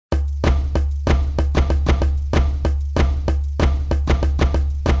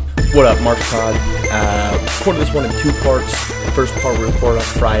What up, Marsh Pod? Recorded this one in two parts. The first part we recorded on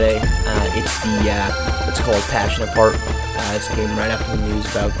Friday. It's the, let's call it passionate part. This came right after the news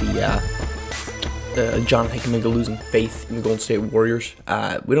about the Jonathan Kuminga losing faith in the Golden State Warriors.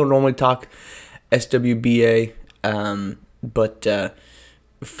 We don't normally talk SWBA, but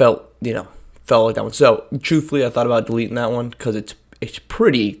felt like that one. So, truthfully, I thought about deleting that one because it's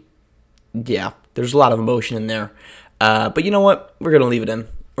pretty, there's a lot of emotion in there. But you know what? We're going to leave it in.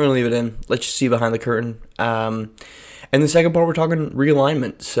 Let's just see behind the curtain. And the second part, we're talking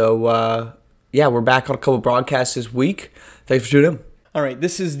realignment. So, we're back on a couple broadcasts this week. Thanks for tuning in. All right,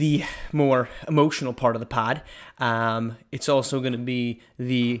 this is the more emotional part of the pod. It's also going to be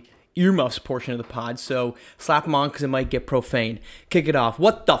the earmuffs portion of the pod, so slap them on because it might get profane. Kick it off.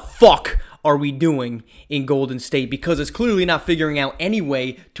 What the fuck are we doing in Golden State? Because it's clearly not figuring out any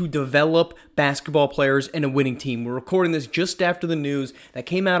way to develop basketball players and a winning team. We're recording this just after the news that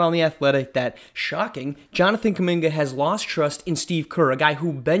came out on The Athletic that, shocking, Jonathan Kuminga has lost trust in Steve Kerr, a guy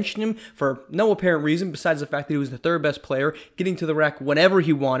who benched him for no apparent reason besides the fact that he was the third best player, getting to the rack whenever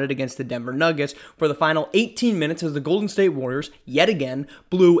he wanted against the Denver Nuggets for the final 18 minutes as the Golden State Warriors, yet again,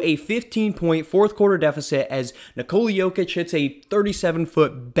 blew a 15-point fourth quarter deficit as Nikola Jokic hits a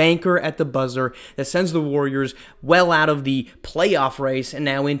 37-foot banker at the buzzer that sends the Warriors well out of the playoff race and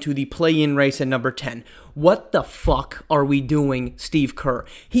now into the play-in race at number 10. What the fuck are we doing, Steve Kerr?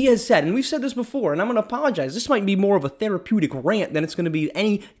 He has said, and we've said this before, and I'm going to apologize, this might be more of a therapeutic rant than it's going to be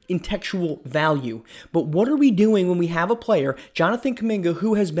any intellectual value. But what are we doing when we have a player, Jonathan Kuminga,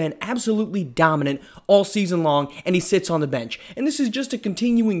 who has been absolutely dominant all season long, and he sits on the bench? And this is just a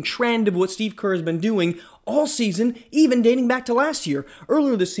continuing trend of what Steve Kerr has been doing all season, even dating back to last year.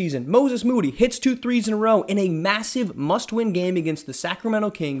 Earlier this season, Moses Moody hits 2 threes in a row in a massive must-win game against the Sacramento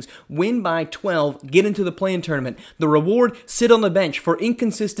Kings, win by 12, get into the play-in tournament. The reward, sit on the bench for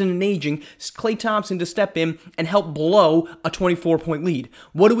inconsistent and aging Klay Thompson to step in and help blow a 24-point lead.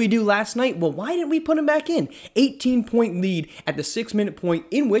 What did we do last night? Well, why didn't we put him back in? 18-point lead at the 6-minute point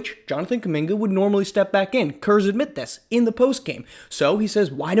in which Jonathan Kuminga would normally step back in. Kerr's admit this in the postgame. So he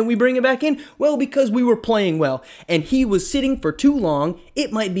says, why didn't we bring him back in? Well, because we were playing well, and he was sitting for too long.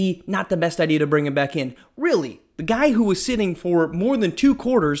 It might be not the best idea to bring him back in. Really? The guy who was sitting for more than 2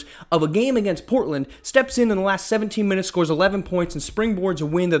 quarters of a game against Portland steps in the last 17 minutes, scores 11 points, and springboards a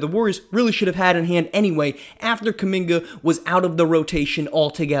win that the Warriors really should have had in hand anyway after Kuminga was out of the rotation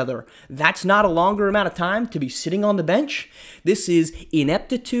altogether. That's not a longer amount of time to be sitting on the bench. This is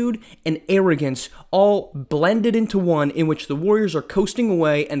ineptitude and arrogance all blended into one, in which the Warriors are coasting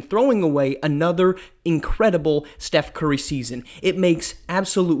away and throwing away another incredible Steph Curry season. It makes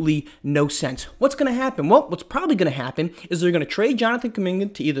absolutely no sense. What's going to happen? Well, what's probably going to happen is they're going to trade Jonathan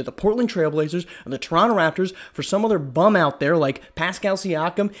Kuminga to either the Portland Trailblazers or the Toronto Raptors for some other bum out there like Pascal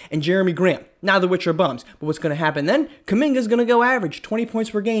Siakam and Jeremy Grant. Neither of which are bums. But what's going to happen then? Kuminga's going to go average 20 points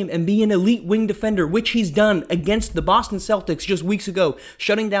per game and be an elite wing defender, which he's done against the Boston Celtics just weeks ago,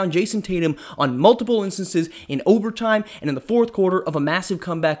 shutting down Jason Tatum on multiple instances in overtime and in the fourth quarter of a massive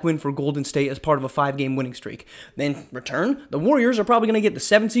comeback win for Golden State as part of a 5-game winning streak. Then, in return, the Warriors are probably going to get the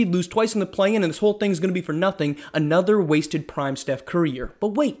 7th seed, lose twice in the play-in, and this whole thing is going to be for nothing. Another wasted prime Steph Curry year.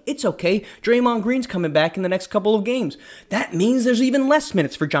 But wait, it's okay. Draymond Green's coming back in the next couple of games. That means there's even less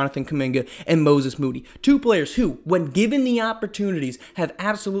minutes for Jonathan Kuminga and Moses Moody. 2 players who, when given the opportunities, have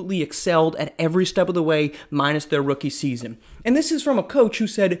absolutely excelled at every step of the way, minus their rookie season. And this is from a coach who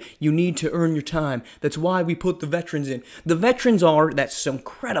said, you need to earn your time. That's why we put the veterans in. The veterans are that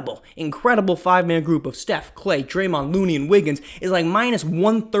incredible 5-man group of Steph, Klay, Draymond, Looney, and Wiggins is like minus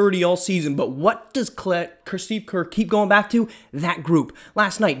 130 all season. But what does Steve Kerr keep going back to? That group.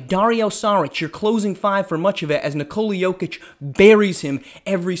 Last night, Dario Saric, your closing 5 for much of it, as Nikola Jokic buries him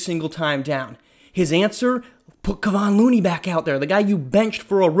every single time down. His answer? Put Kevon Looney back out there, the guy you benched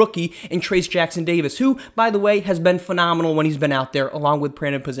for a rookie in Trace Jackson-Davis, who, by the way, has been phenomenal when he's been out there, along with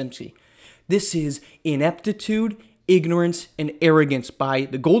Brandon Podziemski. This is ineptitude, ignorance, and arrogance by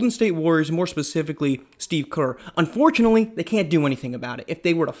the Golden State Warriors, more specifically Steve Kerr. Unfortunately, they can't do anything about it. If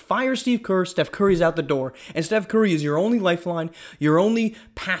they were to fire Steve Kerr, Steph Curry's out the door, and Steph Curry is your only lifeline, your only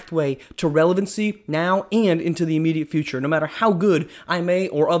pathway to relevancy now and into the immediate future, no matter how good I may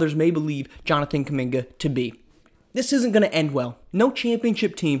or others may believe Jonathan Kuminga to be. This isn't going to end well. No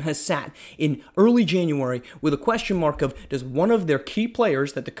championship team has sat in early January with a question mark of, does one of their key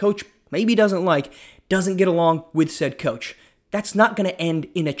players that the coach maybe doesn't like, doesn't get along with said coach? That's not going to end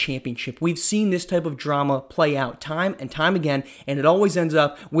in a championship. We've seen this type of drama play out time and time again, and it always ends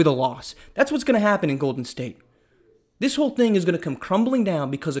up with a loss. That's what's going to happen in Golden State. This whole thing is going to come crumbling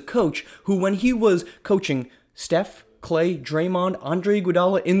down because a coach who, when he was coaching Steph, Clay, Draymond, Andre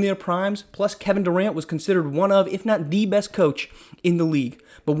Iguodala in their primes, plus Kevin Durant was considered one of, if not the best coach in the league.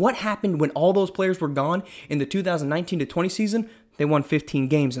 But what happened when all those players were gone in the 2019-20 season? They won 15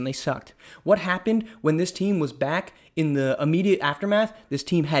 games and they sucked. What happened when this team was back in the immediate aftermath? This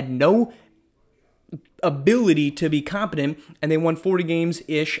team had no ability to be competent, and they won 40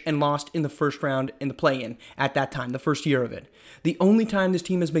 games-ish and lost in the first round in the play-in at that time, the first year of it. The only time this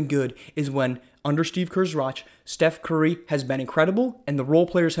team has been good is when, under Steve Kerr's watch, Steph Curry has been incredible, and the role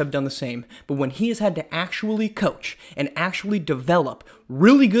players have done the same. But when he has had to actually coach and actually develop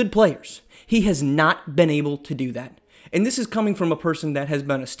really good players, he has not been able to do that. And this is coming from a person that has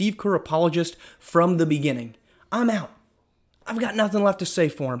been a Steve Kerr apologist from the beginning. I'm out. I've got nothing left to say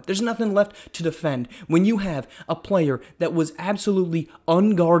for him. There's nothing left to defend. When you have a player that was absolutely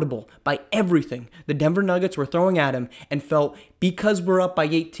unguardable by everything the Denver Nuggets were throwing at him and felt because we're up by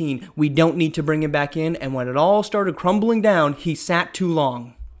 18, we don't need to bring him back in, and when it all started crumbling down, he sat too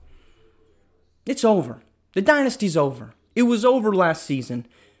long. It's over. The dynasty's over. It was over last season.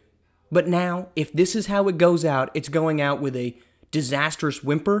 But now, if this is how it goes out, it's going out with a disastrous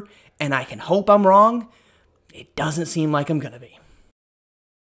whimper, and I can hope I'm wrong. It doesn't seem like I'm going to be.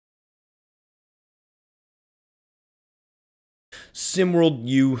 SimWorld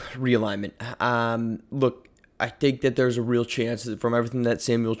U realignment. Look, I think that there's a real chance that from everything that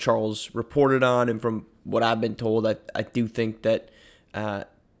Samuel Charles reported on and from what I've been told, I do think that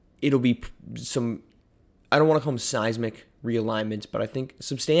it'll be some, I don't want to call them seismic realignments, but I think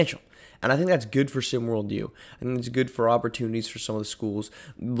substantial. And I think that's good for SimWorld U. I think it's good for opportunities for some of the schools.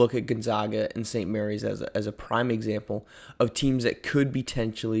 Look at Gonzaga and St. Mary's as a prime example of teams that could be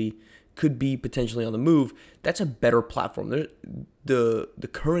potentially on the move. That's a better platform. The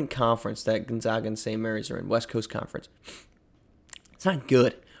current conference that Gonzaga and St. Mary's are in, West Coast Conference, it's not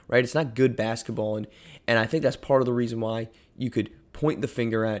good, right? It's not good basketball, and I think that's part of the reason why you could point the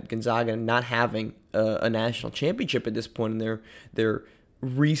finger at Gonzaga not having a national championship at this point in their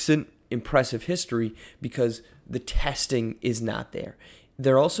recent impressive history, because the testing is not there.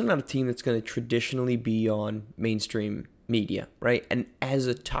 They're also not a team that's going to traditionally be on mainstream media, right? And as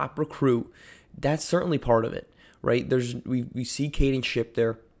a top recruit, that's certainly part of it, right? We see Caden Shipp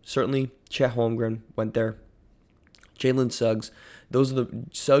there. Certainly Chet Holmgren went there. Jalen Suggs. Those are the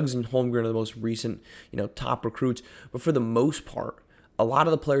Suggs and Holmgren are the most recent, top recruits. But for the most part, a lot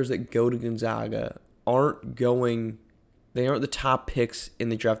of the players that go to Gonzaga aren't the top picks in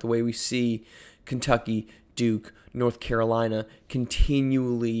the draft, the way we see Kentucky, Duke, North Carolina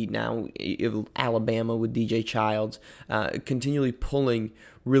continually, now Alabama with DJ Childs, continually pulling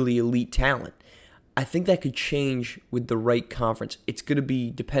really elite talent. I think that could change with the right conference. It's going to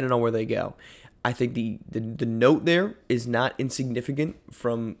be dependent on where they go. I think the note there is not insignificant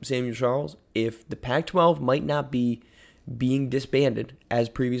from Samuel Charles. If the Pac-12 might not be being disbanded as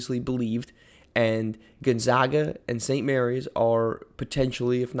previously believed, and Gonzaga and St. Mary's are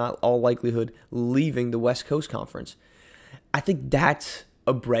potentially, if not all likelihood, leaving the West Coast Conference, I think that's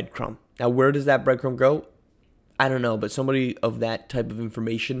a breadcrumb. Now, where does that breadcrumb go? I don't know, but somebody of that type of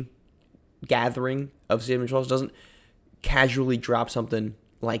information gathering of Samuel Charles doesn't casually drop something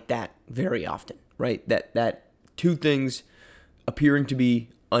like that very often, right? That two things appearing to be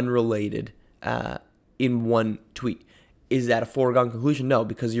unrelated in one tweet. Is that a foregone conclusion? No,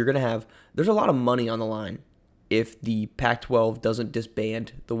 because there's a lot of money on the line if the Pac-12 doesn't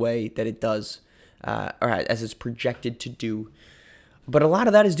disband the way that it does, or as it's projected to do. But a lot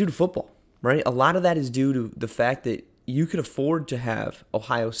of that is due to football, right? A lot of that is due to the fact that you could afford to have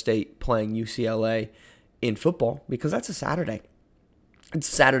Ohio State playing UCLA in football because that's a Saturday. It's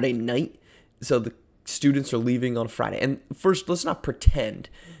Saturday night, so the students are leaving on Friday. And first, let's not pretend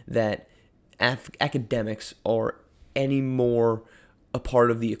that academics are any more a part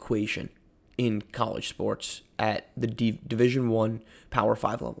of the equation in college sports at the Division I Power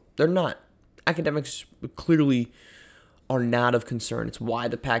 5 level. They're not. Academics clearly are not of concern. It's why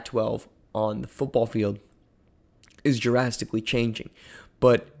the Pac-12 on the football field is drastically changing.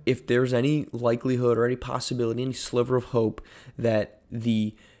 But if there's any likelihood or any possibility, any sliver of hope that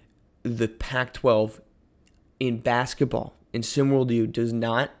the Pac-12 in basketball, in SimWorld U, does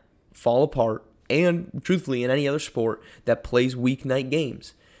not fall apart, and truthfully in any other sport that plays weeknight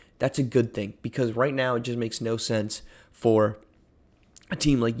games, that's a good thing, because right now it just makes no sense for a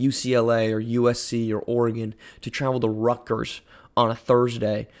team like UCLA or USC or Oregon to travel to Rutgers on a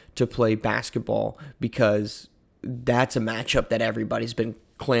Thursday to play basketball, because that's a matchup that everybody's been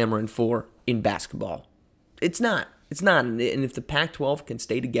clamoring for in basketball. It's not. And if the Pac-12 can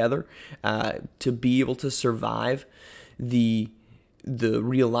stay together to be able to survive the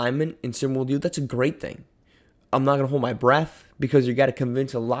realignment in SimWorld U, that's a great thing. I'm not going to hold my breath because you got to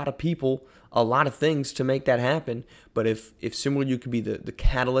convince a lot of people a lot of things to make that happen. But if SimWorld U could be the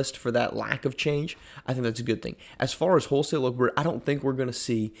catalyst for that lack of change, I think that's a good thing. As far as wholesale, look, I don't think we're going to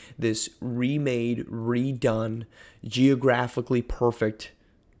see this remade, redone, geographically perfect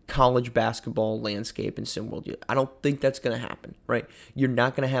college basketball landscape in SimWorld U. I don't think that's going to happen, right? You're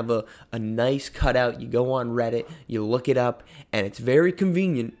not going to have a nice cutout. You go on Reddit, you look it up, and it's very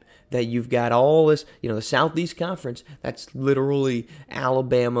convenient that you've got all this, the Southeast Conference, that's literally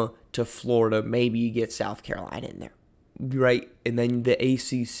Alabama to Florida. Maybe you get South Carolina in there, right? And then the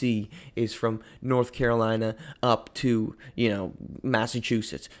ACC is from North Carolina up to,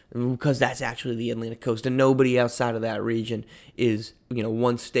 Massachusetts, because that's actually the Atlantic coast, and nobody outside of that region is,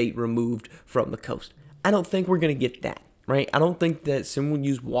 one state removed from the coast. I don't think we're going to get that, right? I don't think that SimWorld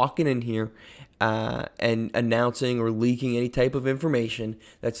U's walking in here and announcing or leaking any type of information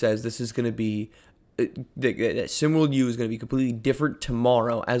that says this is going to be that SimWorld U is going to be completely different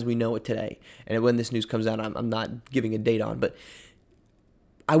tomorrow as we know it today. And when this news comes out, I'm not giving a date on, but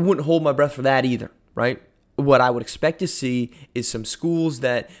I wouldn't hold my breath for that either, right? What I would expect to see is some schools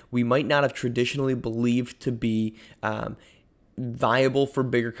that we might not have traditionally believed to be viable for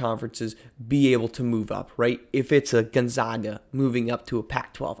bigger conferences be able to move up, right? If it's a Gonzaga moving up to a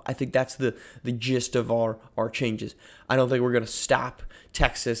Pac-12, I think that's the gist of our changes. I don't think we're going to stop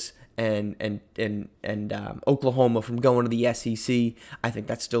Texas and Oklahoma from going to the SEC. I think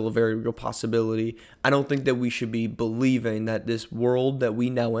that's still a very real possibility. I don't think that we should be believing that this world that we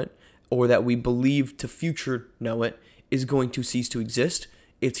know it, or that we believe to future know it, is going to cease to exist.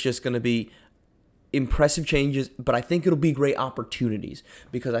 It's just going to be impressive changes, but I think it'll be great opportunities,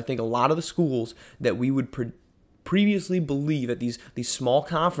 because I think a lot of the schools that we would previously believe at these small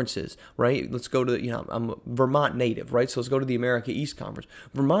conferences, right? Let's go to, I'm a Vermont native, right? So let's go to the America East Conference.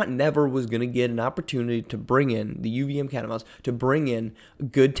 Vermont never was going to get an opportunity to bring in the UVM Catamounts, to bring in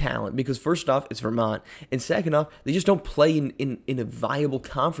good talent, because first off, it's Vermont, and second off, they just don't play in a viable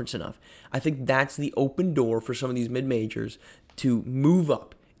conference enough. I think that's the open door for some of these mid-majors to move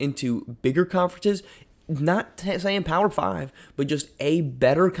up into bigger conferences, not saying Power 5, but just a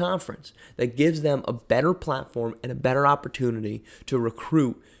better conference that gives them a better platform and a better opportunity to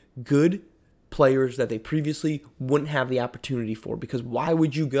recruit good players that they previously wouldn't have the opportunity for. Because why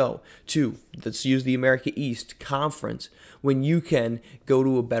would you go to, let's use the America East Conference, when you can go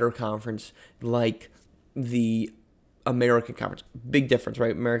to a better conference like the American Conference? Big difference,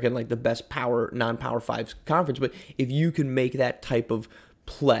 right? American, like the best non-Power 5 conference, but if you can make that type of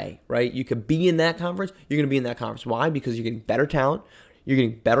play, right? You could be in that conference, you're going to be in that conference. Why? Because you're getting better talent, you're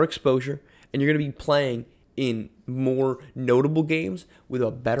getting better exposure, and you're going to be playing in more notable games with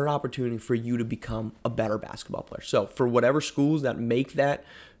a better opportunity for you to become a better basketball player. So for whatever schools that make that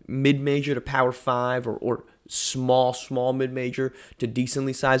mid-major to Power 5 or small mid-major to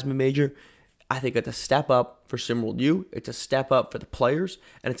decently sized mid-major, I think it's a step up for SimWorld U. It's a step up for the players,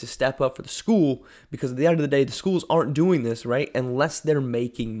 and it's a step up for the school, because at the end of the day, the schools aren't doing this, right, unless they're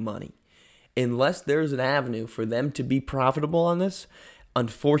making money. Unless there's an avenue for them to be profitable on this,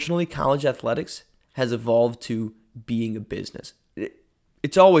 unfortunately, college athletics has evolved to being a business.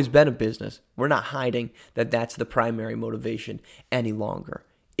 It's always been a business. We're not hiding that that's the primary motivation any longer.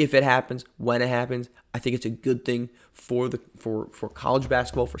 If it happens, when it happens, I think it's a good thing for college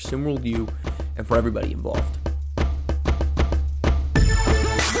basketball, for SimWorld U, and for everybody involved.